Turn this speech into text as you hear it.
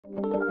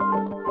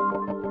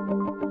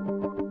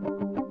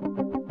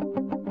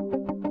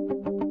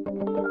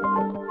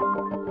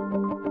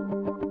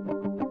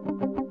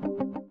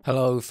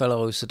Hello,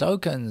 fellow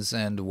Sudokans,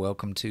 and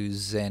welcome to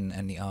Zen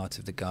and the Art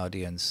of the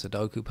Guardian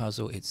Sudoku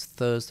Puzzle. It's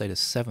Thursday, the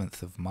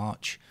 7th of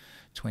March,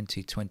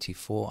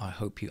 2024. I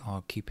hope you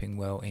are keeping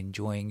well,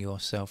 enjoying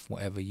yourself,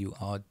 whatever you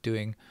are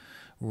doing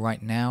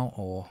right now,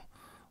 or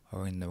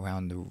in the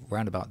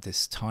round about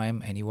this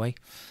time anyway.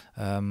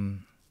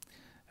 I'm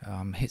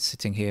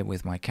sitting here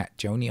with my cat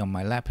Joni on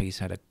my lap. He's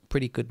had a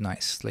pretty good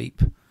night's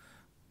sleep,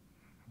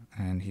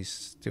 and he's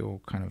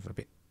still kind of a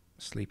bit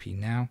sleepy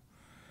now.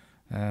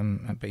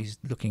 But he's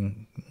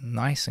looking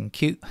nice and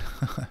cute,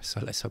 so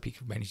let's hope he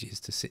manages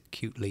to sit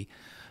cutely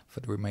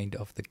for the remainder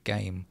of the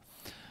game.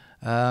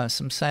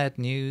 Some sad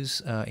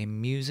news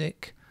in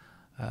music.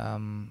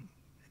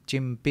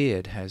 Jim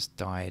Beard has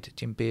died.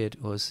 Jim Beard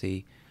was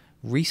the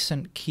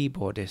recent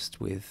keyboardist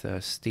with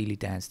Steely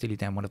Dan. Steely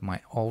Dan, one of my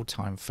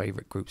all-time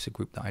favorite groups, a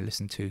group that I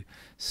listen to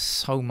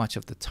so much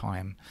of the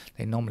time.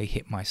 They normally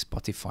hit my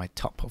Spotify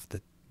top of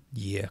the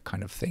year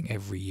kind of thing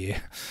every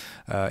year,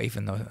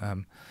 even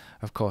though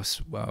of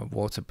course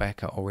Walter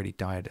Becker already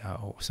died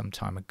some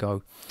time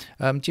ago.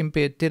 Jim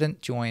Beard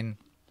didn't join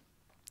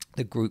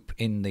the group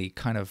in the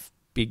kind of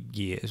big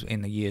years,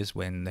 in the years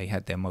when they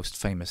had their most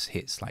famous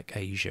hits like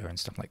Asia and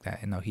stuff like that.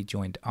 You know, he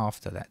joined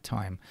after that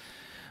time.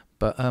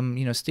 But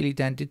you know, Steely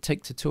Dan did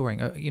take to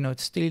touring. You know,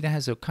 Steely Dan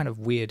has a kind of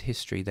weird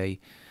history.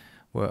 They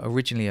were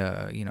originally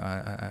a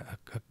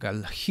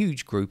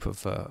huge group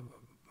of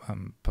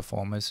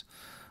performers,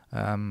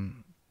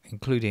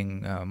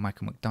 including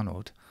Michael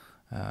McDonald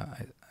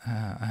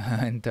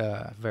and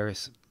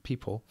various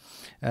people,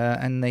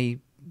 and they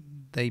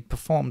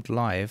performed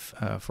live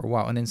for a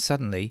while, and then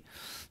suddenly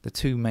the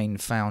two main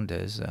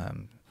founders,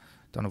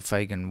 Donald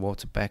Fagen and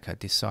Walter Becker,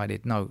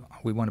 decided, no,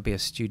 we want to be a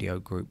studio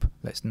group,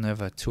 let's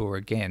never tour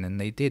again. And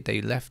they did.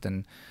 They left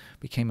and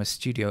became a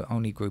studio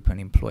only group and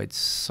employed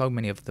so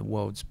many of the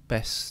world's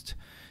best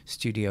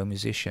studio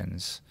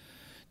musicians,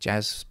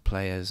 jazz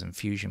players and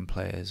fusion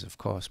players, of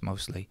course,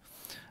 mostly.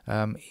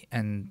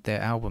 And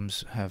their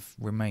albums have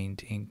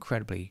remained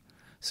incredibly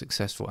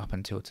successful up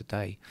until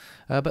today.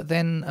 But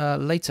then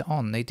later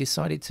on, they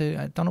decided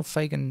to, Donald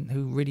Fagen,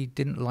 who really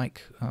didn't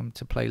like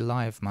to play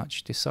live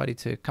much, decided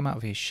to come out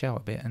of his shell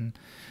a bit and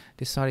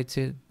decided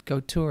to go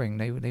touring.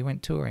 They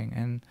went touring,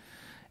 and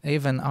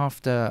even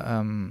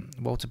after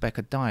Walter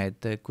Becker died,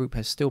 the group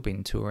has still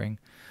been touring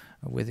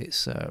with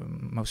its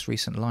most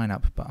recent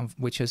lineup, but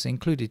which has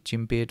included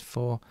Jim Beard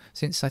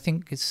since I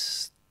think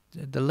it's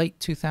the late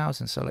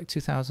 2000s, so like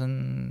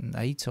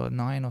 2008 or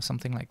 9 or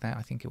something like that,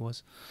 I think it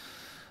was.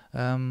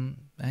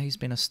 He's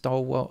been a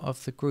stalwart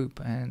of the group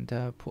and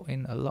put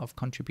in a lot of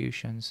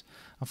contributions.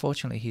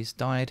 Unfortunately, he's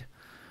died,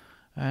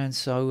 and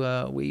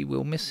so we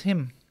will miss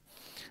him.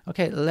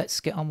 Okay, let's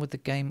get on with the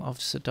game of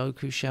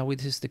Sudoku, shall we?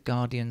 This is the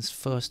Guardian's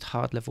first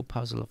hard level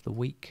puzzle of the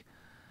week.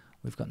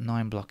 We've got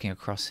 9 blocking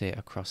across here,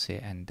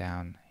 and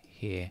down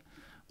here,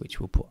 which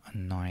will put a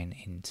 9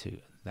 into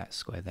that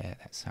square there.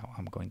 That's how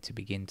I'm going to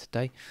begin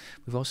today.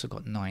 We've also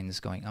got 9s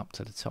going up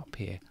to the top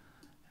here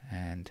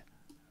and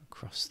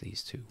across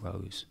these 2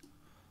 rows.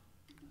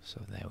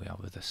 So there we are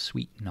with a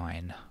sweet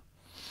 9.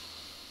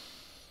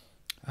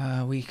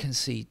 We can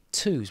see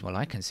 2s. Well,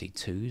 I can see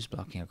 2s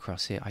blocking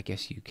across here. I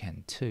guess you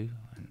can too.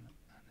 And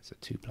there's a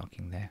 2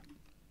 blocking there.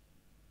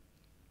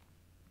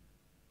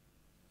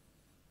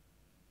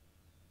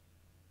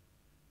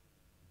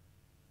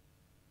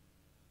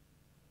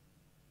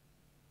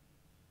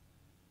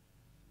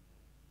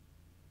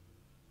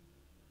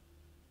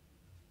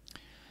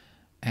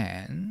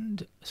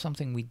 And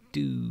something we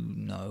do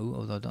know,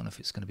 although I don't know if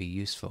it's going to be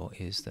useful,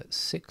 is that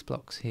 6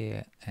 blocks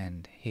here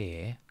and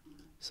here.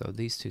 So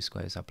these 2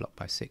 squares are blocked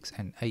by 6,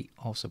 and 8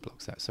 also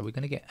blocks that. So we're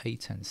going to get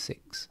 8 and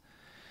 6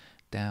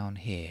 down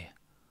here.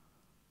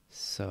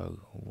 So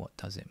what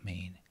does it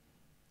mean?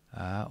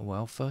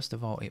 Well, first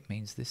of all, it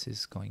means this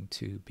is going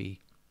to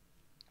be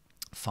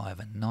 5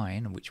 and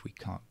 9, which we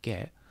can't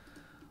get.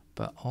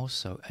 But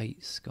also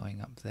 8's going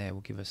up there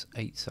will give us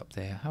 8's up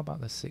there. How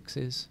about the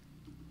 6's?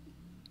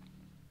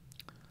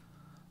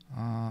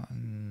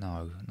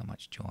 No, not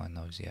much joy on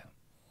those yet.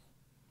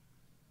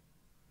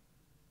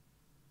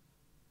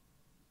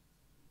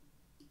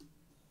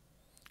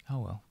 Oh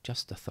well,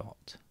 just a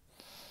thought.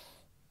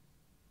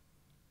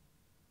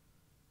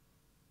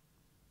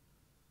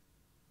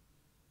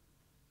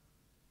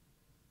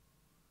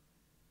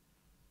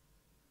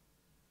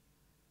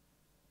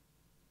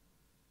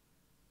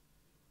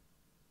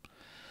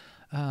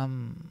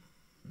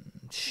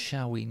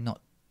 Shall we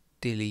not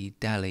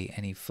dilly-dally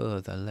any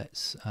further?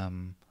 Let's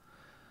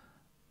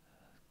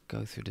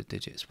go through the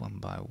digits one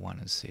by one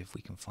and see if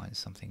we can find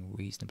something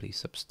reasonably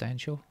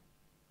substantial.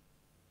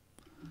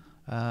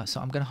 So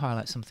I'm going to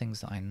highlight some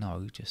things that I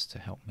know just to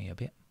help me a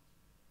bit.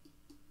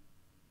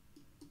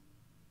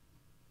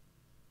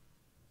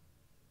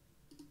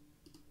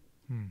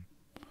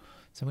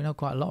 So we know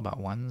quite a lot about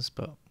 1s,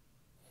 but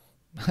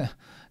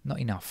not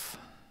enough.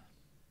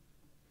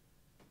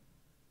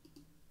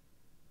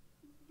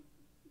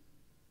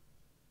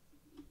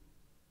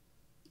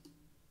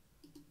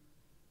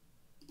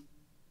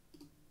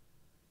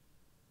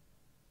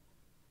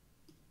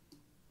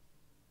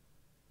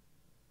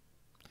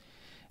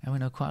 And we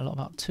know quite a lot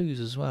about 2s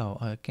as well.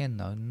 Again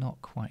though,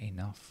 not quite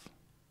enough.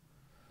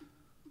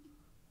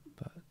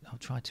 But I'll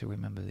try to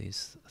remember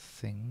these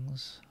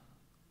things.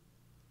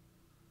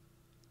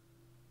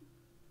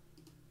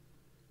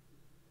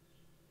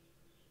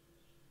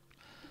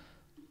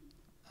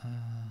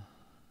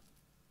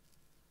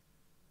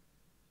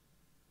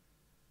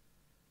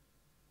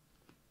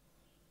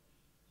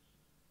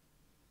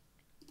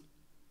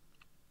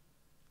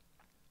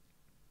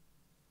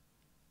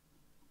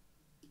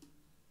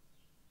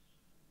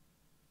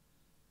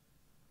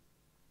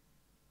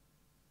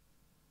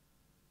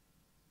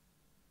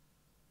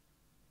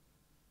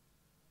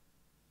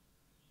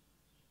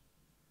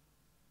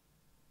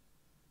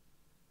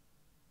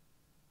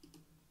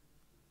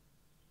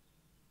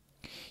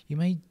 You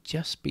may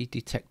just be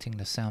detecting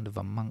the sound of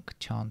a monk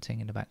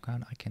chanting in the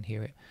background. I can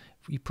hear it.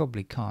 You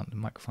probably can't. The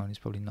microphone is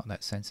probably not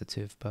that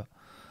sensitive, but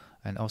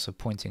and also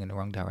pointing in the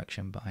wrong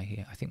direction. But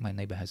I think my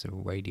neighbour has a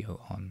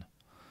radio on.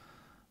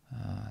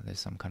 There's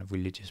some kind of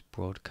religious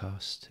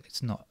broadcast.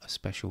 It's not a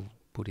special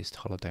Buddhist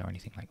holiday or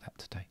anything like that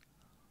today.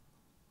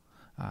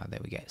 There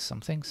we get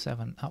something.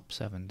 7 up,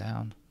 7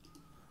 down.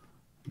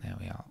 There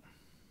we are.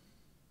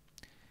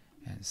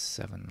 And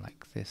 7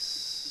 like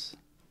this.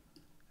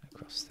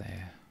 Across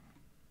there.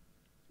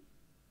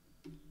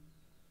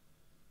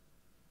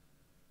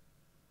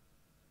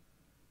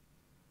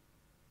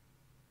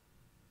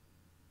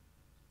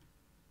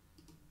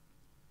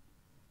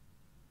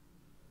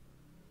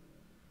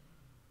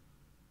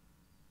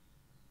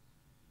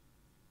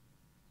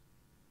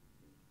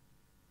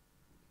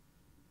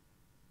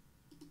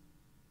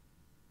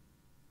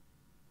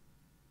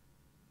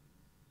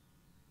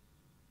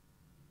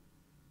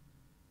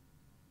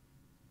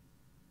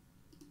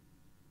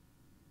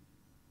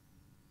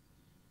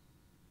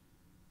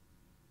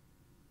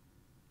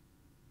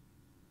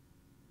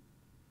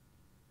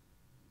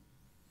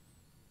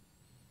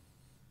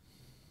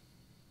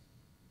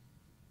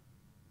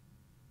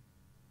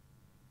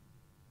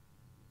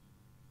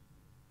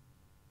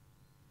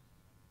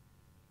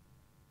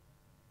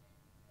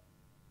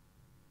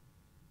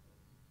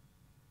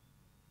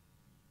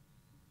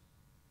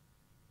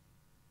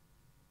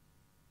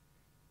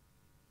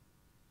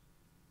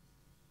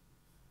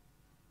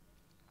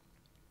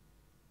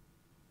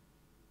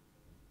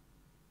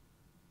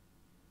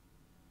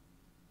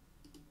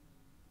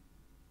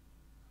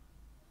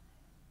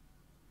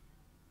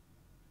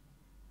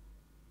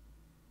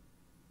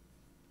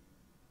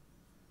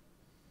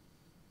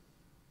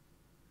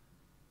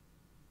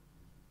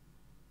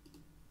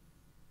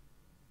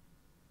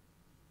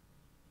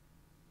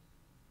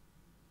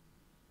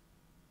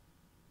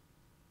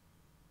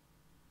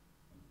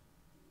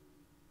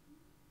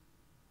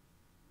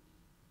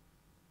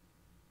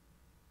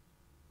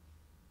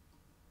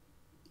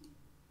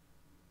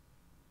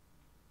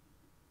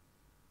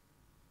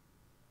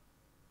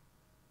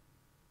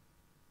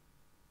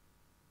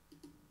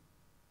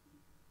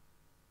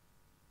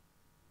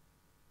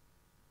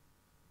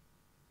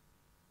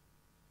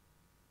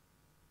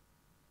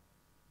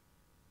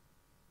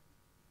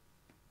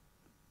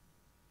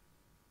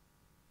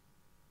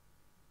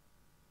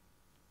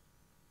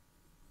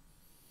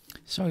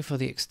 Sorry for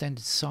the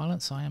extended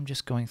silence. I am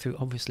just going through,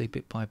 obviously,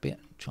 bit by bit,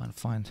 trying to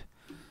find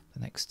the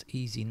next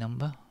easy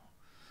number.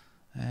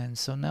 And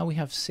so now we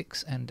have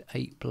 6 and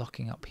 8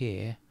 blocking up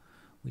here.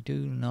 We do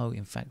know,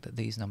 in fact, that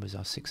these numbers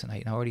are 6 and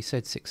 8. And I already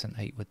said 6 and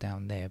 8 were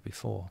down there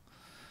before.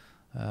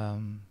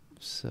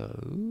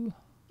 So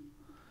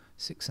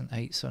 6 and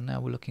 8. So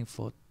now we're looking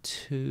for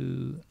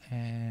 2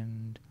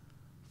 and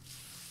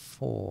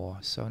 4.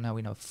 So now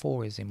we know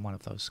 4 is in one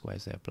of those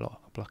squares there,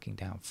 blocking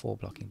down, 4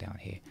 blocking down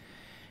here.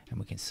 And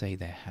we can say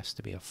there has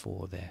to be a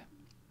 4 there.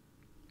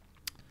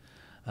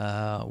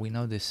 We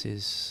know this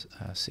is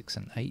 6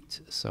 and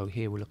 8, so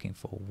here we're looking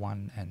for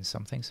 1 and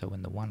something. So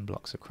when the 1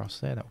 blocks across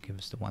there, that will give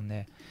us the 1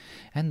 there.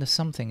 And the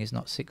something is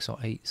not 6 or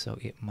 8, so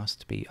it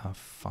must be a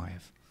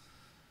 5.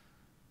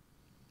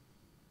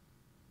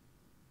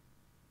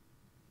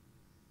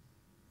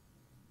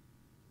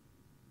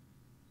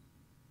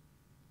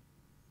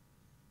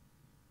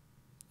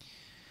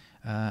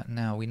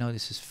 Now we know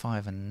this is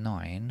 5 and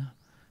 9.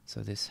 So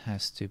this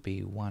has to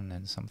be 1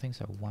 and something,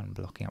 so 1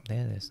 blocking up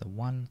there, there's the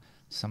 1,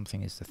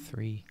 something is the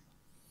 3.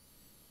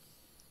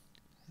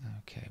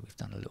 Okay, we've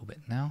done a little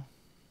bit now.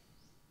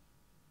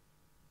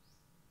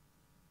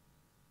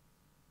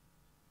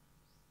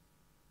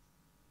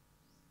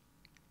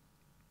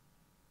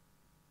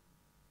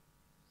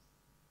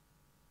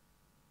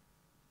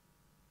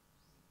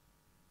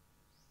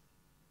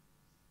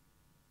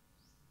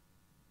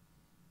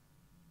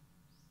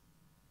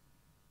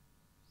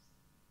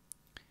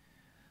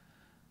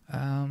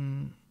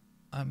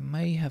 I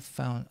may have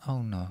found,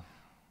 oh no.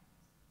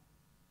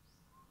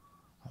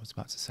 I was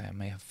about to say I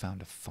may have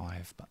found a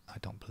 5, but I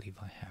don't believe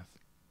I have.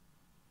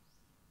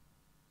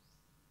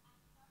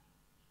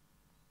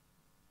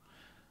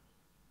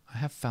 I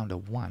have found a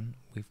 1.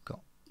 We've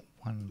got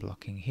 1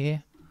 blocking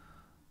here,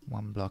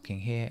 1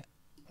 blocking here,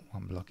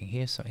 1 blocking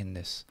here. So in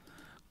this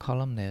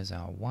column there's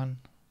our 1.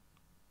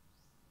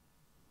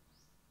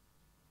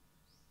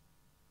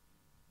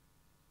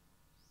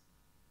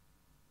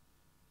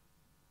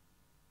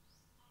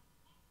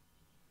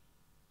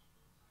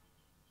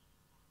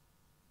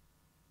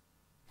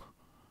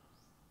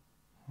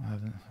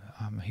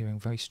 I'm hearing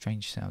very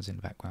strange sounds in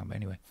the background, but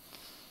anyway.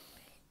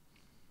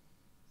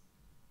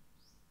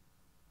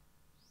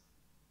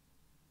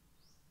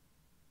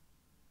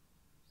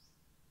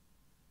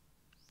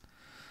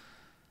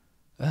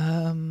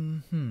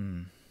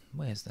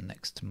 Where's the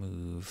next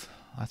move?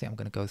 I think I'm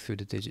going to go through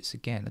the digits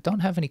again. I don't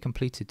have any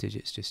completed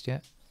digits just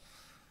yet.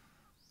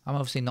 I'm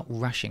obviously not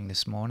rushing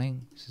this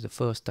morning. This is the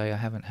first day I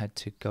haven't had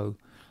to go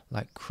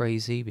like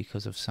crazy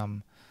because of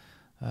some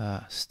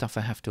stuff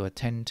I have to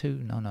attend to.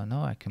 No.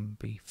 I can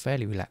be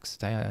fairly relaxed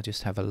today. I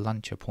just have a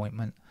lunch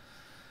appointment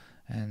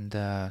and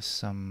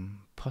some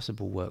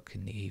possible work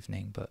in the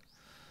evening, but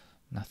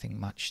nothing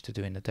much to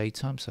do in the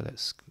daytime, so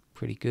that's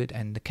pretty good.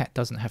 And the cat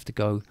doesn't have to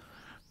go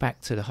back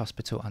to the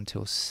hospital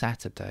until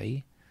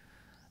Saturday,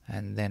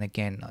 and then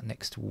again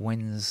next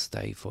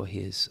Wednesday for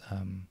his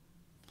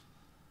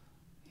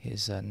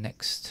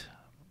next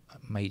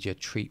major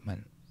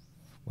treatment,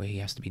 where he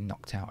has to be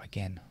knocked out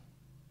again.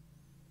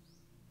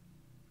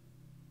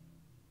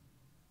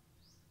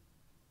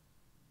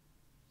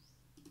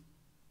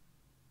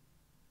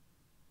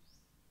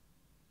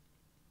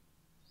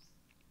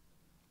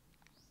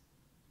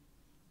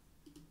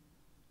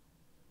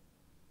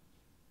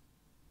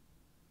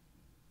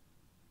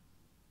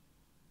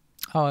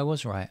 Oh, I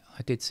was right.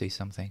 I did see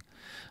something.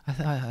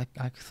 I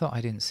thought I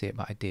didn't see it,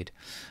 but I did.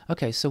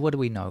 Okay, so what do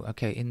we know?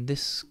 Okay, in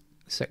this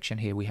section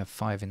here, we have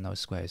 5 in those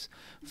squares.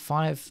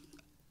 5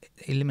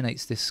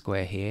 eliminates this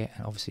square here,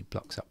 and obviously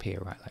blocks up here,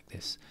 right, like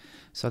this.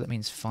 So that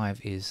means 5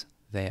 is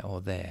there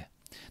or there.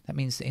 That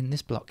means that in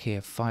this block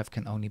here, 5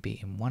 can only be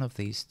in one of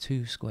these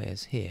 2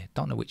 squares here.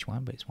 Don't know which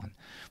one, but it's one.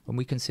 When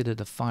we consider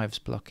the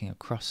 5s blocking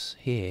across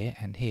here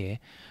and here,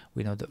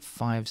 we know that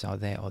 5s are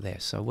there or there.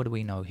 So what do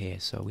we know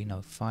here? So we know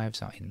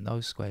 5s are in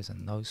those squares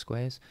and those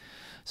squares.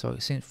 So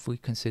since if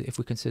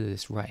we consider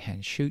this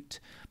right-hand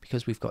chute,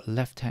 because we've got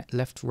left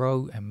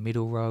row and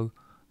middle row,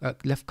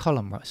 left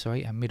column,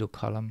 sorry, and middle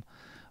column,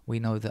 we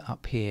know that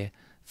up here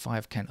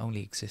 5 can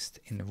only exist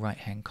in the right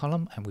hand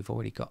column, and we've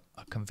already got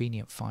a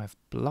convenient 5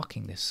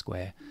 blocking this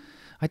square.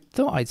 I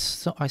thought I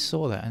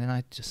saw that, and then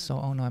I just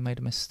saw, oh no, I made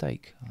a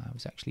mistake. I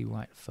was actually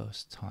right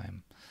first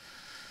time.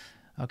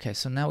 Okay,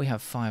 so now we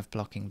have 5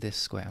 blocking this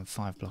square and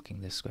 5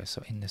 blocking this square,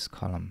 so in this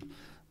column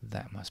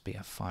that must be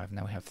a 5.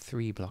 Now we have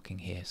 3 blocking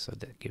here, so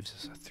that gives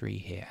us a 3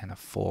 here, and a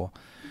 4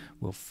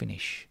 will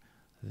finish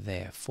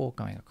there. 4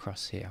 going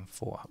across here and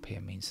 4 up here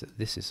means that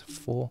this is a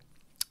 4,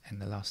 and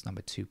the last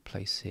number 2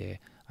 place here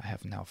I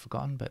have now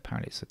forgotten, but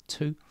apparently it's a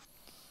 2.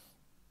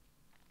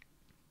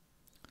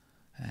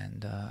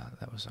 And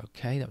that was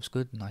okay, that was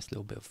good. Nice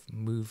little bit of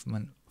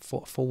movement,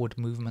 forward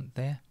movement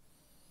there.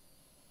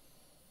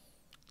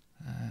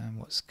 And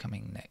what's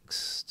coming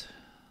next?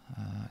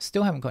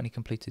 Still haven't got any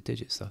completed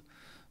digits though,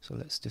 so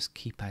let's just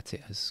keep at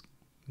it as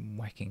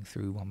whacking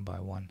through one by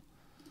one.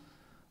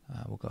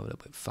 We'll go a little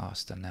bit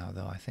faster now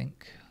though, I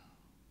think.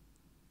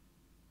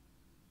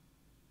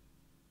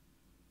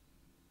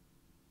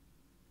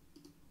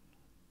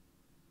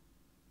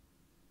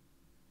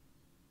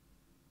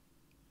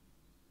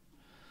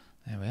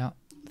 There we are,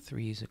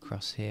 3s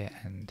across here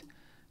and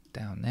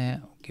down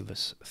there. Will give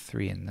us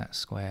 3 in that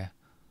square.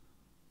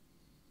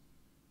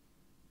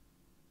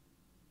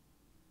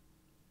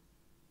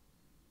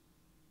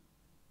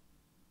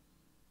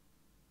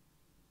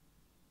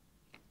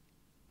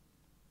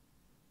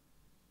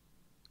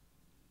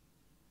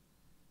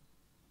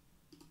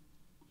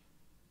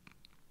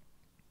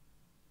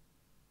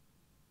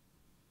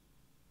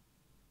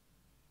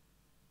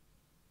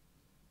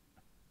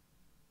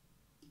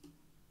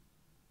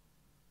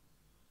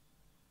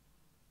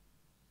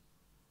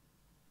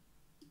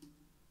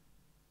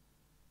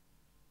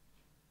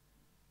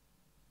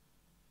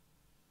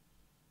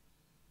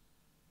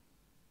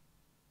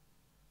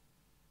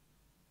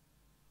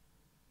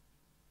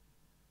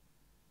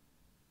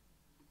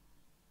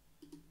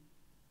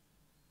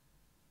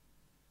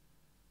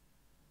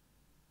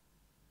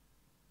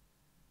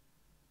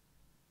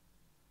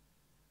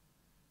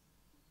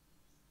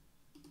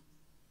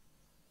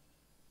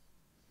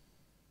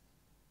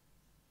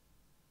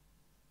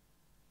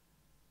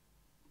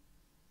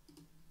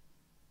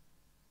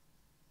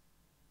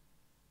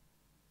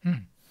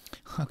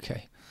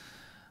 Okay,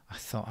 I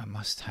thought I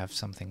must have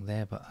something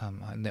there, but I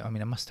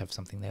mean I must have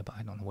something there, but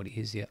I don't know what it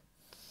is yet.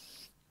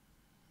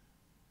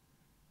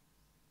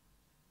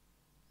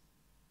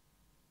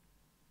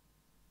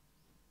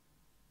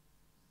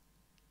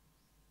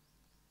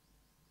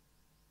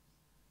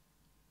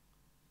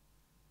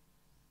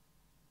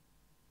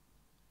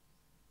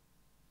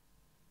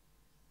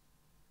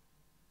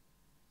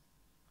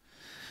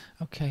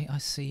 Okay, I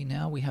see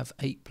now we have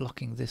 8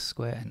 blocking this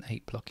square and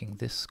 8 blocking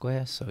this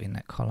square. So in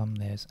that column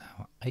there's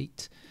our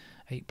 8.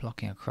 8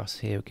 blocking across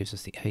here gives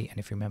us the 8, and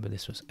if you remember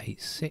this was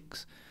 8,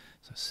 6.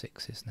 So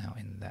 6 is now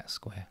in that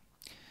square.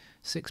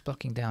 6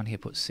 blocking down here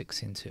puts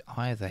 6 into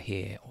either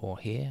here or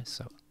here.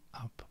 So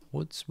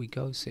upwards we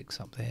go, 6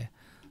 up there.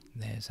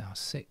 There's our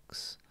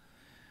 6.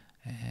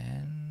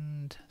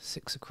 And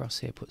 6 across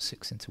here puts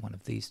 6 into one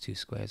of these 2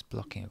 squares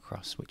blocking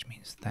across, which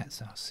means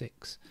that's our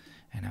 6.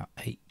 And our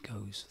 8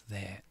 goes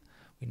there.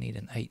 We need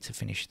an 8 to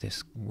finish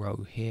this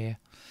row here.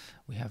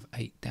 We have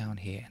 8 down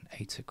here and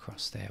 8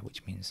 across there,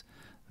 which means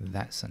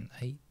that's an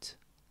 8.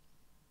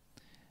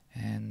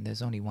 And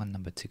there's only one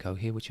number to go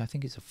here, which I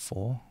think is a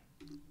 4.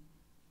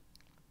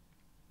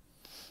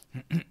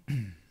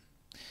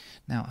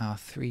 Now our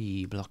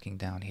 3 blocking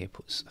down here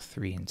puts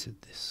 3 into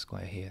this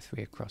square here,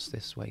 3 across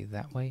this way,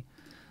 that way.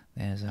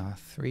 There's our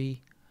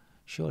 3.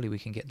 Surely we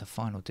can get the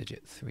final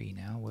digit 3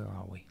 now. Where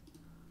are we?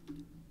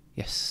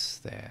 Yes,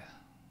 there.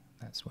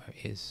 That's where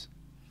it is.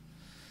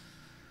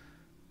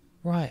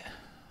 Right,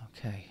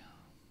 okay.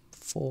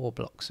 4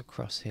 blocks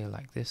across here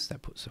like this.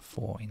 That puts a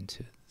 4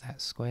 into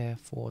that square.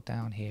 4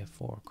 down here,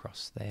 4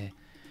 across there.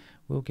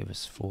 Will give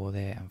us 4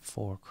 there and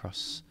 4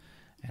 across.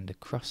 And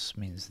across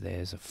means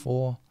there's a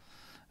 4.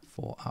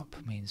 4 up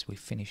means we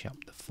finish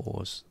up the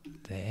 4s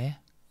there.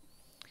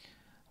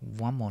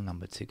 One more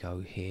number to go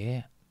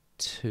here.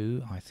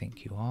 2, I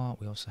think you are.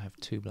 We also have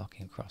 2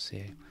 blocking across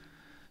here.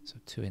 So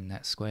 2 in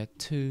that square.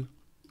 2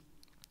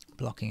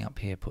 blocking up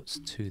here puts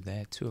 2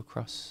 there. 2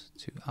 across,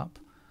 2 up.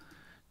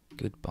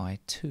 Goodbye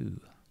 2.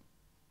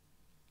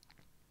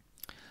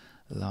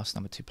 The last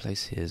number to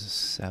place here is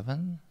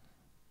 7.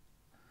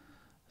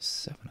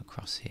 7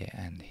 across here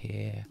and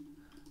here.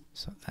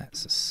 So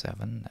that's a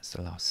 7. That's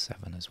the last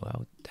 7 as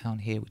well. Down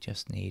here we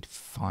just need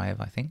 5,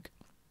 I think.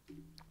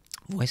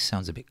 Voice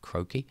sounds a bit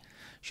croaky.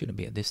 Shouldn't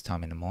be at this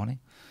time in the morning.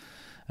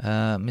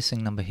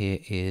 Missing number here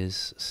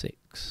is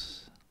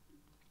 6.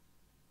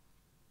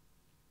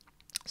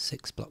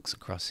 6 blocks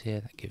across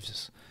here. That gives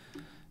us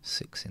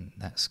 6 in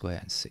that square,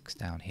 and 6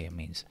 down here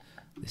means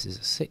this is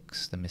a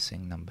 6. The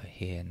missing number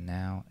here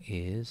now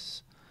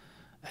is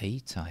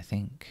 8, I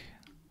think.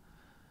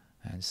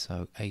 And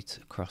so 8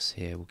 across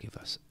here will give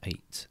us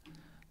 8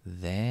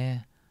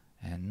 there,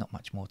 and not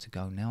much more to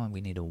go now, and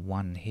we need a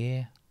 1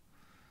 here,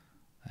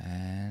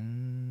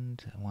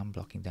 and 1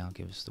 blocking down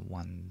gives us the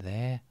 1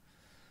 there.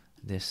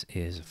 This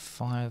is a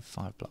 5,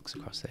 5 blocks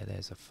across there,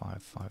 there's a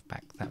 5, 5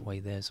 back that way,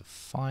 there's a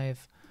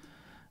 5.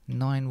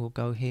 9 will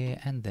go here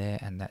and there,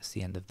 and that's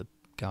the end of the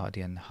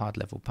Guardian hard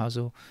level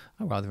puzzle.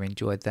 I rather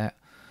enjoyed that.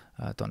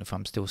 I don't know if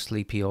I'm still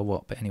sleepy or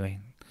what, but anyway,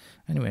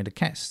 the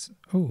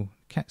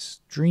cat's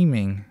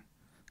dreaming.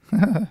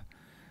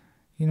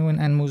 You know, when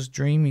animals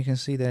dream, you can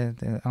see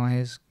their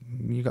eyes.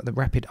 You got the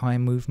rapid eye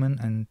movement,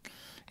 and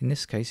in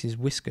this case his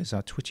whiskers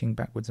are twitching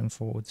backwards and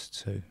forwards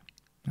too.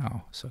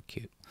 Oh, so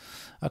cute.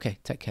 Okay,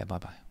 take care, bye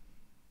bye.